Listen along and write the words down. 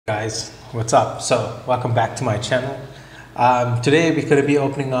Guys, what's up? So welcome back to my channel. Today we're going to be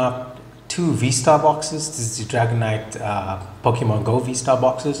opening up two V-Star boxes. This is the Dragonite Pokemon Go V-Star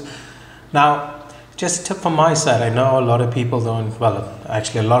boxes. Now, just a tip from my side, I know a lot of people don't, well,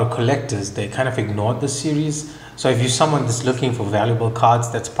 actually a lot of collectors, they kind of ignored this series. So if you're someone that's looking for valuable cards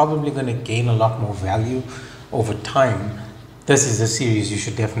that's probably going to gain a lot more value over time, this is a series you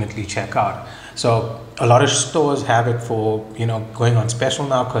should definitely check out. So a lot of stores have it for, going on special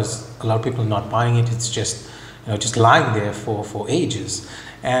now because a lot of people are not buying it. It's just, just lying there for ages.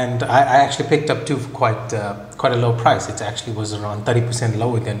 And I actually picked up two for quite a low price. It actually was around 30%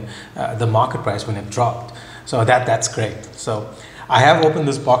 lower than the market price when it dropped. So that's great. So I have opened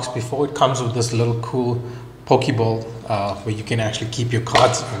this box before. It comes with this little cool Pokeball where you can actually keep your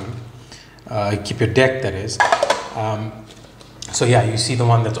cards in, keep your deck, that is. So yeah, you see the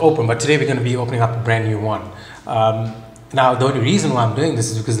one that's open, but today we're going to be opening up a brand new one. Now, the only reason why I'm doing this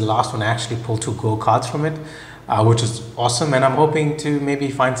is because the last one I actually pulled two gold cards from it, which is awesome, and I'm hoping to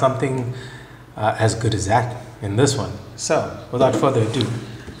maybe find something as good as that in this one. So, without further ado,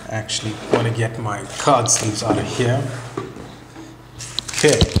 I actually want to get my card sleeves out of here.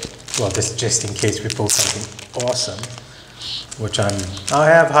 Okay, well, this is just in case we pull something awesome, which I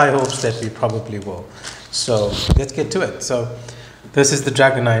have high hopes that we probably will. So, let's get to it. So, this is the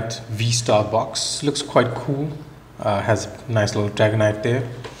Dragonite V-Star box. Looks quite cool. Has a nice little Dragonite there.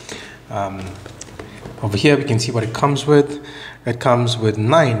 Over here we can see what it comes with. It comes with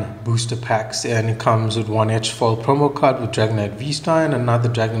 9 booster packs, and it comes with one Edge Foil promo card with Dragonite V-Star and another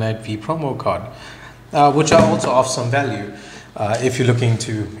Dragonite V promo card, which are also of some value if you're looking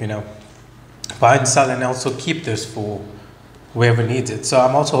to buy and sell and also keep this for whoever needs it. So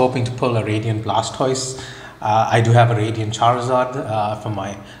I'm also hoping to pull a Radiant Blastoise. I do have a Radiant Charizard from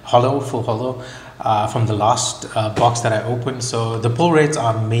my full holo, from the last box that I opened. So the pull rates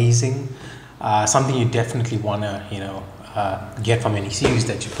are amazing. Something you definitely want to, get from any series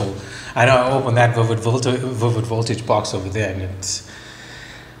that you pull. I know I opened that Vivid Voltage box over there and it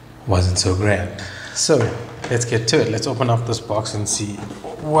wasn't so grand. So let's get to it. Let's open up this box and see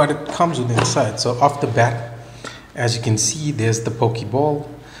what it comes with inside. So off the bat, as you can see, there's the Pokeball.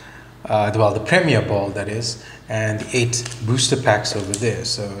 The Premier Ball, that is, and the 8 booster packs over there.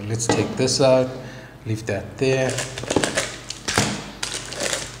 So let's take this out, leave that there.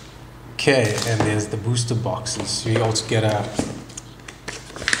 Okay, and there's the booster boxes. So you also get a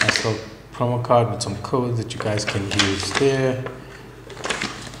nice little promo card with some codes that you guys can use there.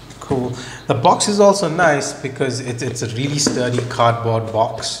 Cool. The box is also nice because it's a really sturdy cardboard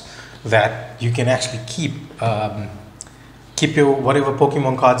box that you can actually keep your whatever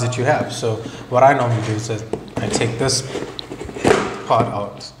Pokemon cards that you have. So what I normally do is I take this part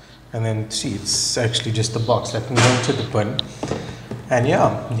out and then see it's actually just a box that can go into the bin, and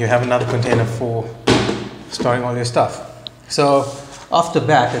yeah, you have another container for storing all your stuff. So off the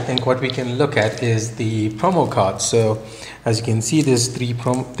bat, I think what we can look at is the promo cards. So as you can see, there's three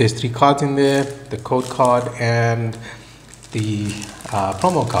cards in there: the code card and the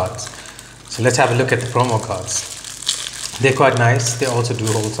promo cards. So let's have a look at the promo cards. They're quite nice. They also do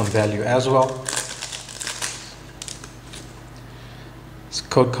hold some value as well. It's a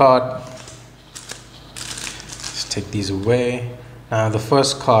code card. Let's take these away. Now the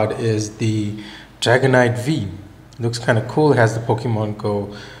first card is the Dragonite V. Looks kind of cool. It has the Pokemon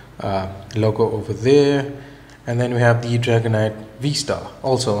Go logo over there. And then we have the Dragonite V-Star.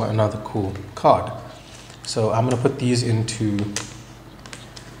 Also another cool card. So I'm going to put these into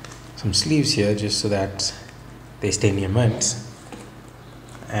some sleeves here just so that they stay near mint,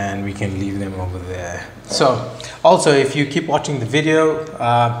 and we can leave them over there. So also, if you keep watching the video,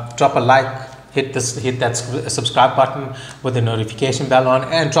 drop a like, hit that subscribe button with the notification bell on,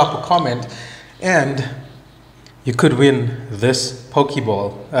 and drop a comment, and you could win this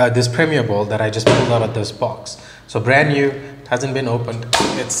Pokeball, this Premier Ball that I just pulled out of this box. So brand new, it hasn't been opened.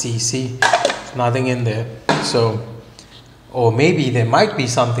 Let's see, there's nothing in there. So, or maybe there might be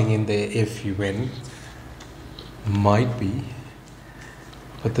something in there if you win. Might be.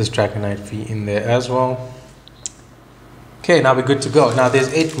 Put this Dragonite V in there as well. Okay, now we're good to go. Now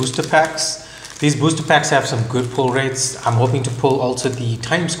there's 8 booster packs. These booster packs have some good pull rates. I'm hoping to pull also the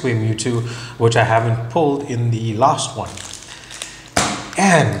Times Square Mewtwo, which I haven't pulled in the last one.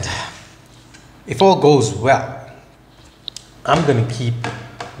 And if all goes well, I'm going to keep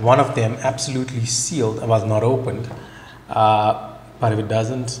one of them absolutely sealed, well, not opened. But if it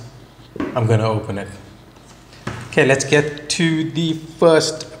doesn't, I'm going to open it. Okay, let's get to the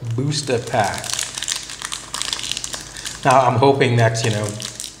first booster pack. Now I'm hoping that,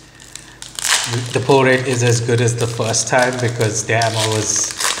 the pull rate is as good as the first time, because damn, I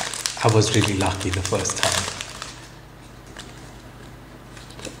was I was really lucky the first time.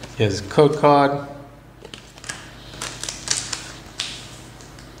 Here's a code card.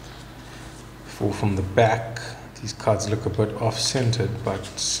 Full from the back. These cards look a bit off-centered, but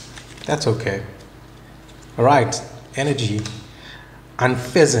that's okay. Alright, energy.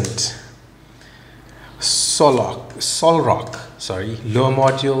 Unpheasant. Solrock, lure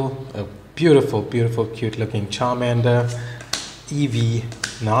module, a beautiful, beautiful, cute looking Charmander, Eevee,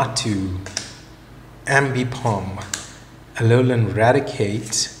 Natu, Ambipom, Alolan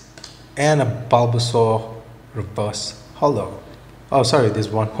Raticate, and a Bulbasaur reverse holo. Oh, sorry, there's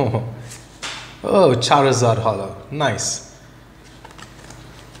one more. Oh, Charizard holo. Nice.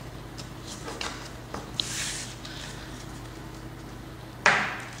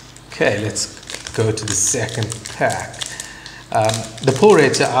 Okay, let's go to the second pack. The pull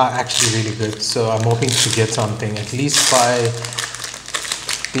rates are actually really good, so I'm hoping to get something at least by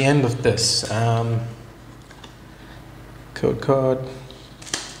the end of this. Code card.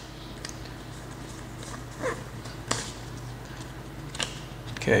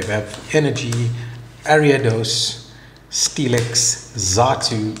 Okay, we have Energy, Ariados, Steelix,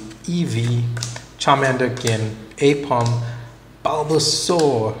 Xatu, Eevee, Charmander again, Apom,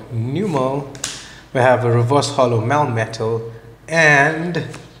 Bulbasaur, Numel. We have a reverse holo Melmetal and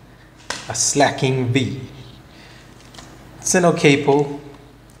a Slacking V. It's an okay pull.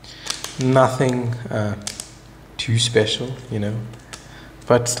 Nothing too special, you know,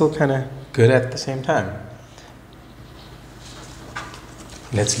 but still kind of good at the same time.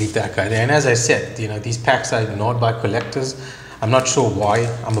 Let's leave that guy there. And as I said, you know, these packs are ignored by collectors. I'm not sure why.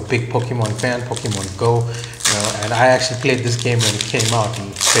 I'm a big Pokemon fan, Pokemon Go, you know, and I actually played this game when it came out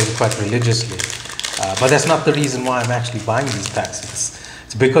and played it quite religiously. But that's not the reason why I'm actually buying these packs.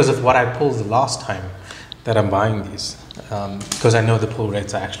 It's because of what I pulled the last time that I'm buying these. Because I know the pull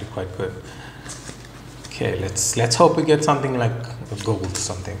rates are actually quite good. Okay, let's hope we get something like a gold or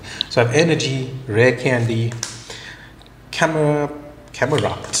something. So I have Energy, Rare Candy, Camerupt,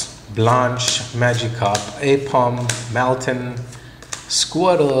 Blanche, Magikarp, Apom, Malton,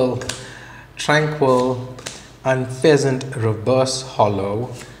 Squirtle, Tranquil, Unpheasant Reverse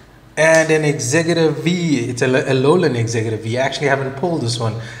Holo, and an Executive V. It's a Alolan Executive V. I actually haven't pulled this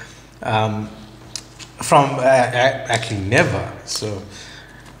one from actually never. So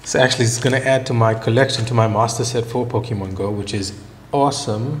actually it's going to add to my collection, to my master set for Pokemon Go, which is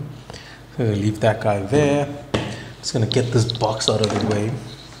awesome. I'm going to leave that guy there. Just going to get this box out of the way.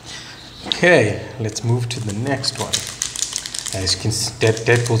 Okay, let's move to the next one. As you can see,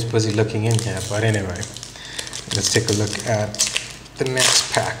 Deadpool's busy looking in here, but anyway, let's take a look at the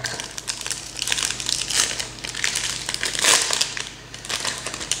next pack.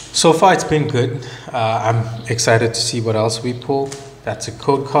 So far it's been good. I'm excited to see what else we pull. That's a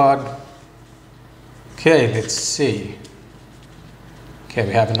code card. Okay, let's see. Okay,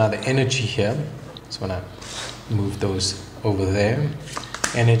 we have another Energy here. So when I move those over there.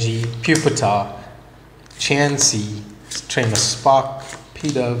 Energy, Pupitar, Chansey, Trainer Spark,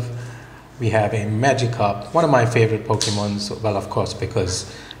 Pidove. We have a Magikarp, one of my favorite Pokemons. Well, of course,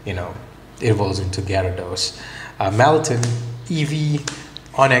 because, you know, it evolves into Gyarados. Malton, Eevee,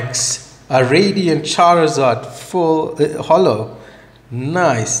 Onix, a Radiant Charizard full holo.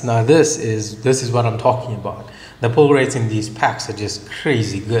 Nice. Now this is what I'm talking about. The pull rates in these packs are just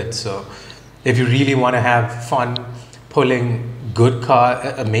crazy good. So if you really want to have fun pulling good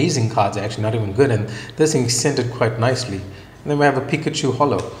amazing cards, actually not even good, and this thing's centered quite nicely. And then we have a Pikachu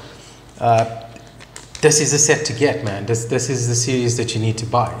holo. This is a set to get, man. This is the series that you need to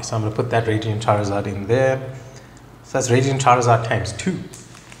buy. So I'm going to put that Radiant Charizard in there. So that's Radiant Charizard times 2.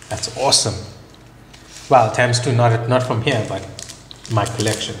 That's awesome. Well, times 2, not from here, but my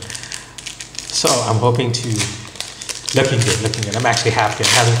collection. So I'm hoping to, looking good. I'm actually happy.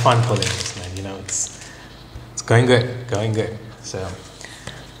 I'm having fun pulling this, man. You know, it's going good. So,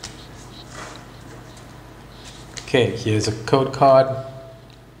 okay, here's a code card.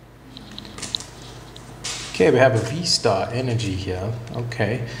 Okay, we have a VSTAR Energy here.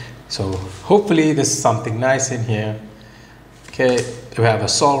 Okay, so hopefully there's something nice in here. Okay, we have a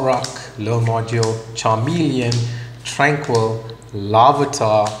Solrock, Low Module, Charmeleon, Tranquil,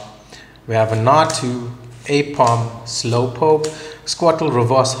 Larvitar. We have a Natu, Apom, Slowpoke, Squirtle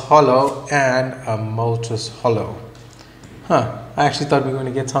Reverse Holo, and a Moltres Holo. I actually thought we were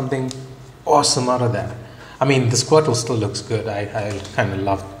going to get something awesome out of that. I mean, the Squirtle still looks good. I kind of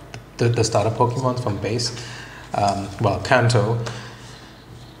love the starter Pokemon from base. Well, Kanto.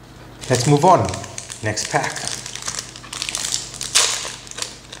 Let's move on. Next pack.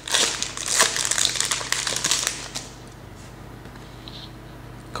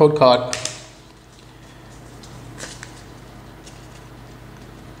 code card.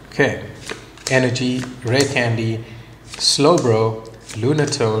 Okay, Energy, Rare Candy, Slowbro,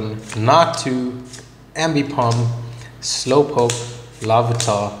 Lunatone, Natu, Ambipom, Slowpoke,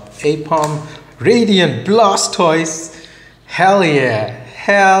 Larvitar, Apom, Radiant Blastoise. Hell yeah,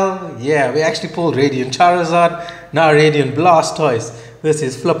 hell yeah. We actually pulled Radiant Charizard, now Radiant Blastoise. This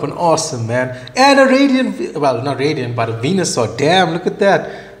is flipping awesome, man. And a Radiant, well, not Radiant, but a Venusaur. Damn, look at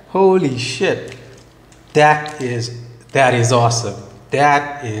that. Holy shit. That is awesome.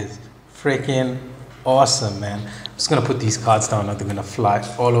 That is freaking awesome, man. I'm just gonna put these cards down, or they're gonna fly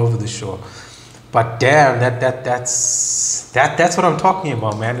all over the show. But damn, that's what I'm talking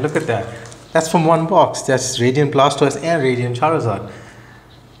about, man. Look at that. That's from one box. That's Radiant Blastoise and Radiant Charizard,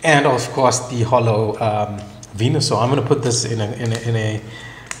 and of course the holo Venusaur. I'm gonna put this in a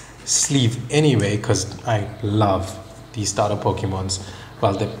sleeve anyway because I love these starter Pokemons.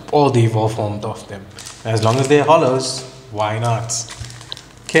 Well, all the evolved forms of them. As long as they're holos, why not?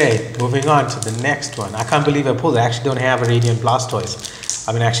 Okay, moving on to the next one. I can't believe I pulled it. I actually don't have a Radiant Blastoise.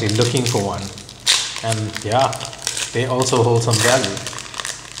 I've been actually looking for one. And yeah, they also hold some value.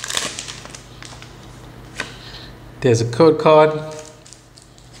 There's a code card.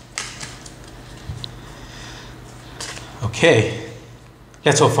 Okay,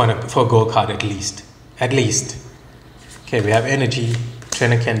 let's hope for a gold card at least. At least. Okay, we have Energy,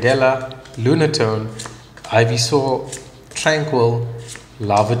 Trainer Candela, Lunatone, Ivysaur, Tranquil,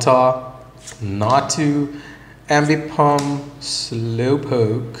 Larvitar, Natu, Ambipom,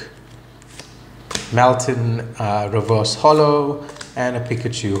 Slowpoke, Melton Reverse Holo, and a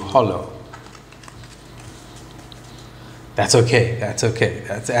Pikachu Holo. That's okay, that's okay,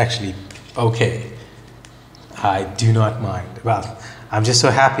 that's actually okay. I do not mind. Well, I'm just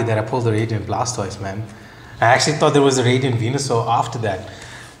so happy that I pulled the Radiant Blastoise, man. I actually thought there was a Radiant Venusaur after that.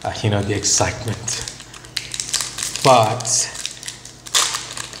 You know, the excitement. But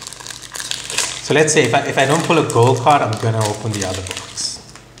so let's say if I don't pull a gold card, I'm gonna open the other box.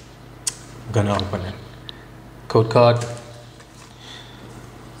 I'm gonna open it. Code card.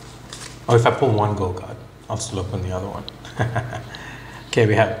 Or if I pull one gold card, I'll still open the other one. Okay,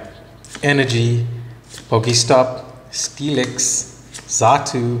 we have Energy, Pokestop, Steelix,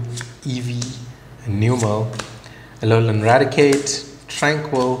 Xatu, Eevee, Numel, Alolan Raticate,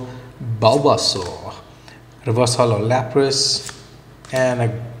 Tranquil, Bulbasaur, Reverse Holo Lapras, and a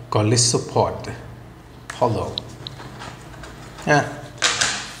Golisopod Holo. Yeah,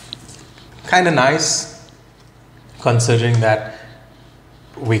 kind of nice considering that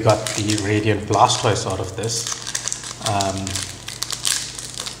we got the Radiant Blastoise out of this,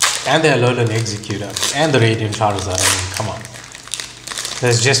 and the Alolan Executor, and the Radiant Charizard. I mean, come on.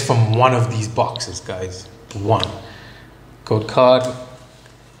 That's just from one of these boxes, guys. One. Code card.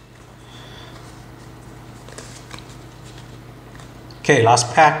 Okay,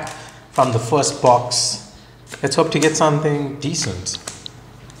 last pack from the first box. Let's hope to get something decent.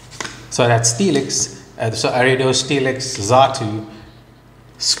 So that's Steelix, so Ariados, Steelix, Xatu,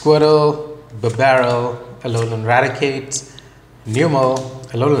 Squirtle, Barbarrel, Alolan Raticate, Numel,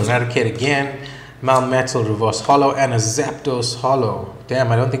 Alolan Raticate again, Melmetal Reverse Holo, and a Zapdos Holo.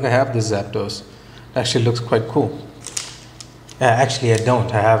 Damn, I don't think I have this Zapdos. It actually looks quite cool. Actually, I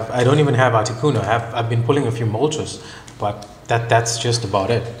don't. I don't even have Articuno. I've been pulling a few Moltres, but that's just about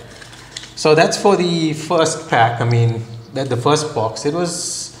it. So that's for the first pack. I mean, the first box. It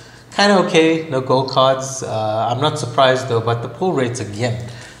was kind of okay. No gold cards. I'm not surprised though. But the pull rates again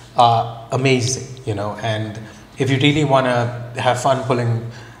are amazing. You know, and if you really want to have fun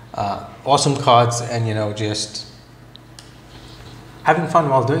pulling awesome cards and just having fun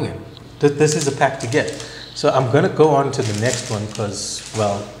while doing it, this is a pack to get. So I'm gonna go on to the next one because,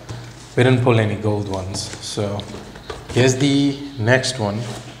 well, we didn't pull any gold ones. So here's the next one.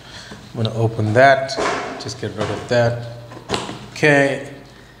 I'm gonna open that, just get rid of that. Okay,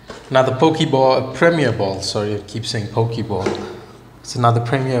 another Pokeball, a Premier Ball. Sorry, I keep saying Pokeball. It's another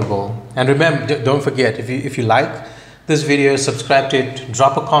Premier Ball. And remember, don't forget, if you like this video, subscribe to it,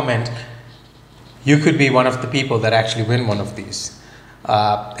 drop a comment. You could be one of the people that actually win one of these.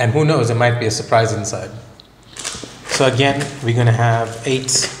 And who knows, there might be a surprise inside. So again, we're gonna have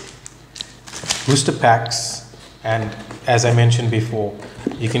 8 booster packs, and as I mentioned before,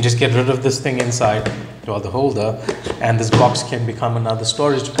 you can just get rid of this thing inside, or the holder, and this box can become another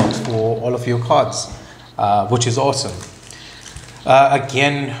storage box for all of your cards, which is awesome.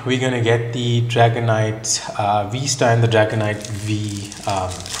 Again, we're gonna get the Dragonite VSTAR and the Dragonite V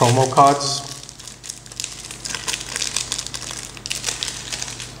promo cards.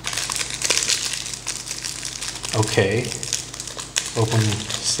 Okay, Open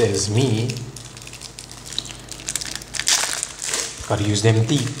says me. Gotta use them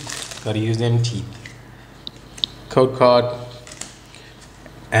teeth. Gotta use them teeth. Code card.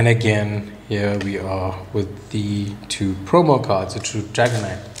 And again, here we are with the 2 promo cards, the true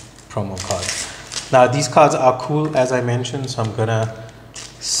Dragonite promo cards. Now these cards are cool, as I mentioned, so I'm gonna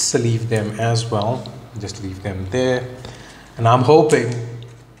sleeve them as well. Just leave them there. And I'm hoping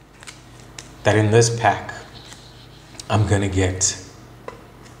that in this pack, I'm gonna get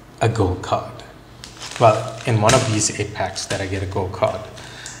a gold card. Well, in one of these 8 packs that I get a gold card.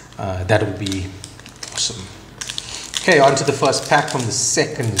 That would be awesome. Okay, on to the first pack from the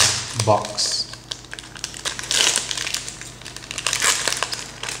second box.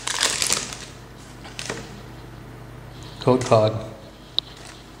 Code card.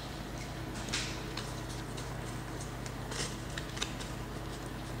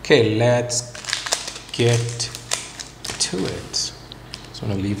 Okay, let's get to it. So I'm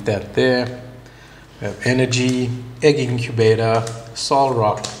going to leave that there. We have Energy, Egg Incubator, Sol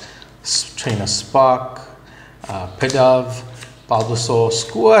Rock, Trainer Spark, Pidove, Bulbasaur,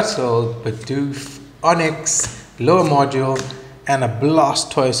 Squirtle, Bidoof, Onyx, Lower Module, and a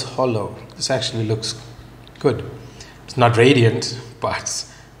Blastoise Holo. This actually looks good. It's not radiant, but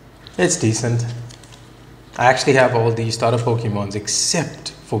it's decent. I actually have all the starter Pokemons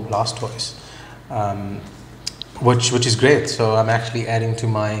except for Blastoise, which is great. So I'm actually adding to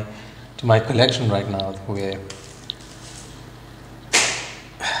my collection right now. Where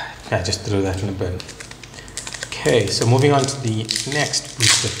I just threw that in the bin. Okay, so moving on to the next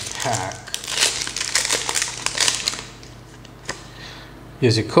booster pack.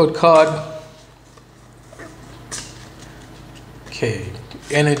 Here's your code card. Okay,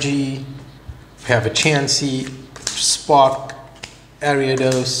 Energy. We have a Chansey, Spark,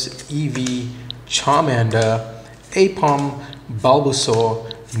 Ariados, Eevee, Charmander, Apom,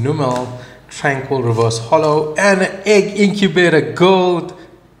 Bulbasaur, Numel, Tranquil Reverse Holo, and Egg Incubator Gold.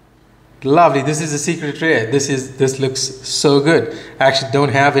 Lovely. This is a secret rare. This looks so good. I actually don't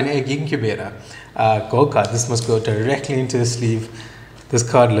have an Egg Incubator gold card. This must go directly into the sleeve. This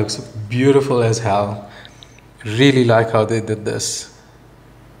card looks beautiful as hell. Really like how they did this.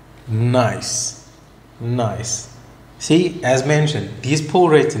 Nice. See, as mentioned, these pull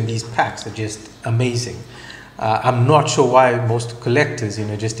rates in these packs are just amazing. I'm not sure why most collectors,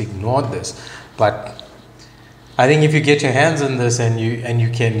 just ignored this, but I think if you get your hands on this and you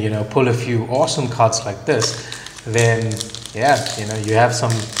can, pull a few awesome cards like this, then yeah, you have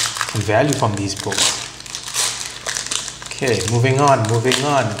some value from these pulls. Okay, moving on.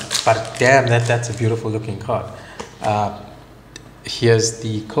 But damn, that's a beautiful looking card. Here's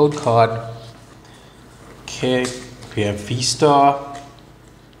the code card. Okay, we have VSTAR,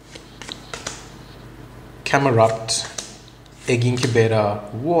 Camerupt, Egg Incubator,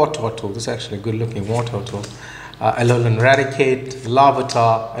 War Turtle. This is actually a good looking War Turtle. Alolan Raticate,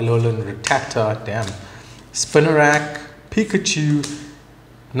 Larvitar, Alolan Rattata, damn. Spinarak, Pikachu.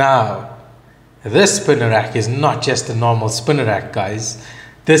 Now, this Spinarak is not just a normal Spinarak, guys.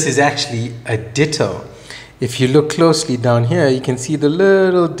 This is actually a Ditto. If you look closely down here, you can see the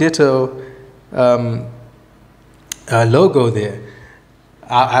little Ditto logo there.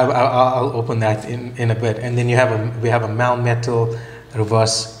 I'll open that in a bit. And then we have a Melmetal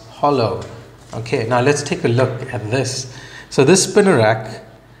Reverse Holo. Okay, now let's take a look at this. So this Spinarak,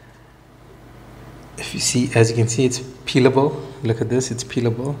 if you see, as you can see, it's peelable. Look at this, it's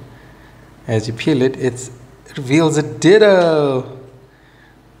peelable. As you peel it, it reveals a Ditto.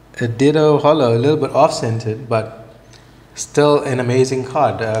 A Ditto Holo, a little bit off-centered, but still an amazing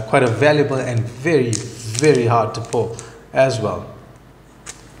card. Quite a valuable and very, very hard to pull as well.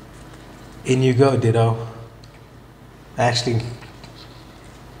 In you go, Ditto. Actually,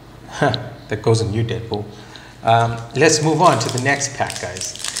 that goes in you, Deadpool. Let's move on to the next pack,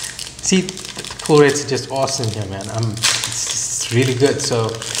 guys. See, the pull rates are just awesome here, man. It's really good. So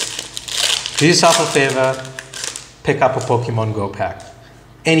do yourself a favor, pick up a Pokemon Go pack.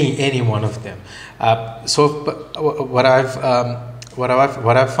 Any one of them. What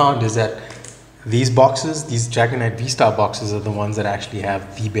I've found is that these boxes, these Dragonite VSTAR boxes, are the ones that actually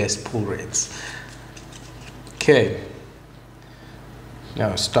have the best pull rates. Okay.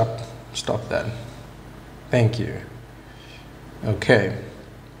 No, stop that. Thank you. Okay.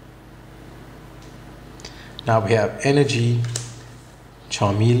 Now we have Energy,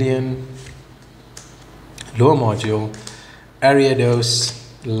 Charmeleon, Lower Module, Ariados,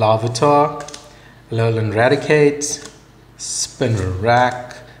 Larvitar, Alolan Raticate,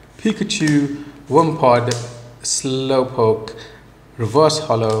 Spinarak, Pikachu, Wimpod, Slowpoke, Reverse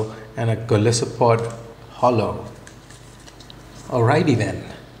Holo, and a Golisopod Holo. Alrighty then.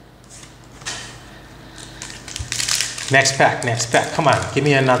 Next pack, next pack. Come on, give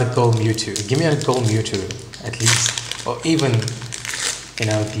me another gold Mewtwo. Give me a gold Mewtwo, at least. Or even, you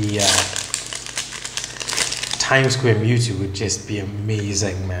know, the Times Square Mewtwo would just be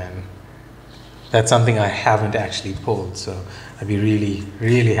amazing, man. That's something I haven't actually pulled, so I'd be really,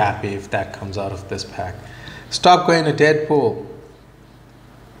 really happy if that comes out of this pack. Stop going to Deadpool.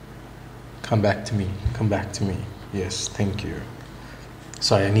 Come back to me. Come back to me. Yes, thank you.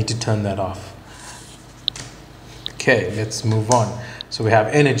 Sorry, I need to turn that off. Okay, let's move on. So we have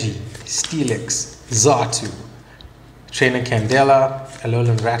Energy, Steelix, Xatu, Trainer Candela,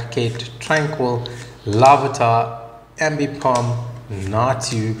 Alolan Raticate, Tranquil, Larvitar, Ambipom,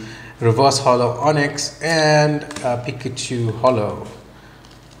 Natu, Reverse Holo Onyx, and Pikachu Holo.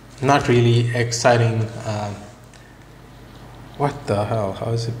 Not really exciting. What the hell?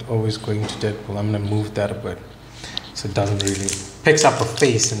 How is it always going to Deadpool? I'm going to move that a bit so it doesn't really... Picks up a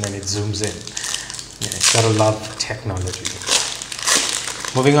face and then it zooms in. Yeah, gotta love technology.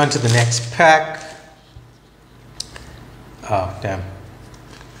 Moving on to the next pack. Oh, damn.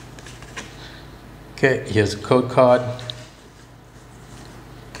 Okay, here's a code card.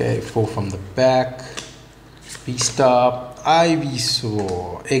 Okay, 4 from the back. VSTAR,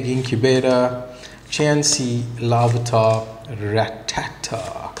 Ivysaur, Egg Incubator, Chansey, Larvitar,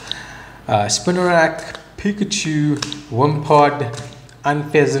 Rattata, Spinarak, Pikachu, Wimpod,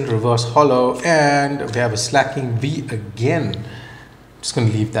 Unpheasant, Reverse Holo, and we have a Slacking V again. Just going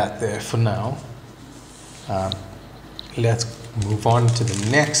to leave that there for now. Let's move on to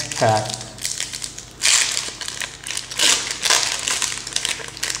the next pack.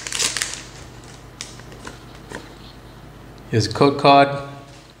 Here's a code card.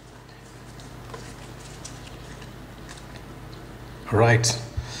 Alright.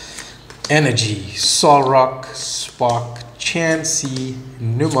 Energy, Solrock, Spark, Chansey,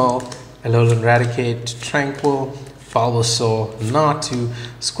 Numel, Alolan Raticate, Tranquil, Bulbasaur, Natu,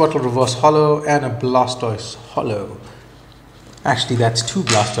 Squirtle Reverse Holo, and a Blastoise Holo. Actually, that's 2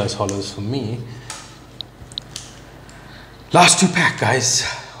 Blastoise Holos for me. Last 2 pack, guys.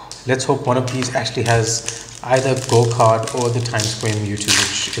 Let's hope one of these actually has either Go Card or the Times Square Mewtwo,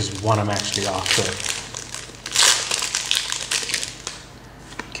 which is one I'm actually after.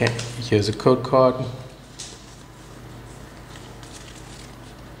 Okay, here's a code card.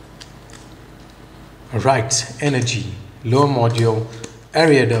 Alright, Energy, Lure Module,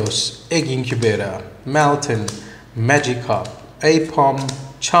 Ariados, Egg Incubator, Melton, Magikarp, Apom,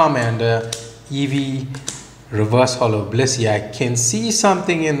 Charmander, Eevee, Reverse Holo Blissey. I can see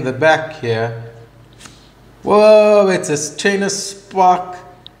something in the back here. Whoa, it's a Trainer Spark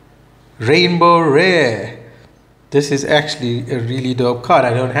Rainbow Rare. This is actually a really dope card.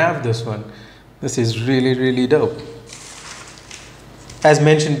 I don't have this one. This is really, really dope. As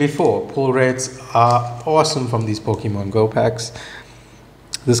mentioned before, pull rates are awesome from these Pokemon Go packs.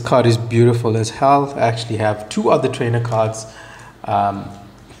 This card is beautiful as hell. I actually have 2 other trainer cards.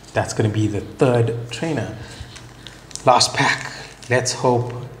 That's going to be the 3rd trainer. Last pack. Let's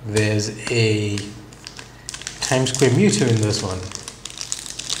hope there's a Times Square Mewtwo in this one.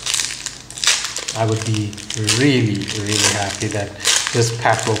 I would be really, really happy that this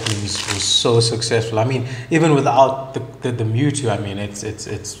pack opening was so successful. I mean, even without the Mewtwo, I mean, it's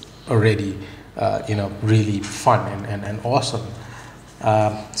already, you know, really fun and awesome.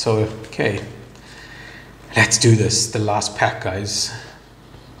 So, okay, let's do this. The last pack, guys.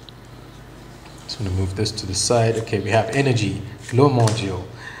 Just want to move this to the side. Okay, we have Energy, Lure Module,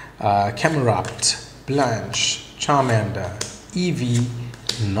 Camerupt, Blanche, Charmander, Eevee,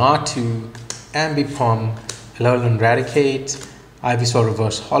 Natu, Ambipom, Alolan Raticate, Ivysaur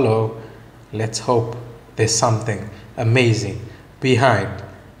Reverse Holo. Let's hope there's something amazing behind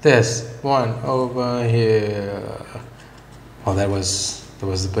this one over here. Well, that was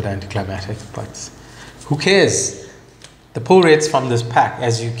a bit anticlimactic, but who cares? The pull rates from this pack,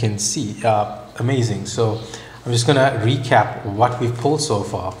 as you can see, are amazing. So I'm just gonna recap what we've pulled so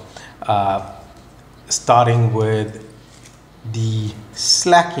far, starting with the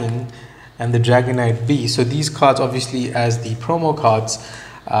Slacking and the Dragonite V. So these cards, obviously, as the promo cards,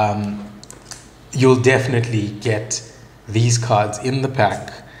 you'll definitely get these cards in the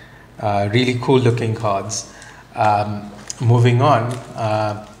pack. Really cool looking cards. Moving on,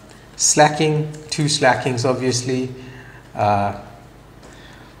 Slacking, 2 Slackings, obviously.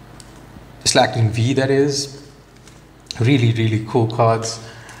 Slacking V, that is. Really, really cool cards.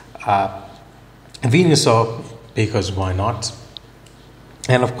 Venusaur, because why not?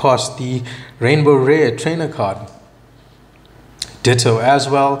 And of course, the Rainbow Rare Trainer card. Ditto as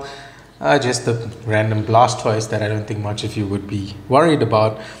well. just the random Blastoise that I don't think much of you would be worried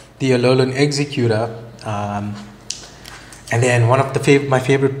about. The Alolan Executor. And then one of my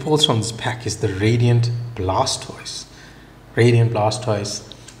favorite pulls from this pack is the Radiant Blastoise. Radiant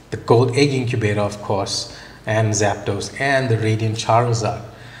Blastoise, the Gold Egg Incubator, of course, and Zapdos, and the Radiant Charizard.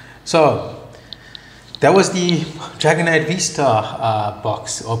 So that was the Dragonite VSTAR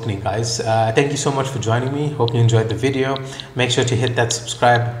box opening, guys. Thank you so much for joining me. Hope you enjoyed the video. Make sure to hit that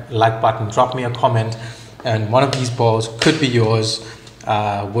subscribe, like button, drop me a comment, and one of these balls could be yours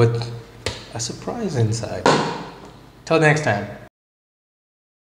with a surprise inside. Till next time.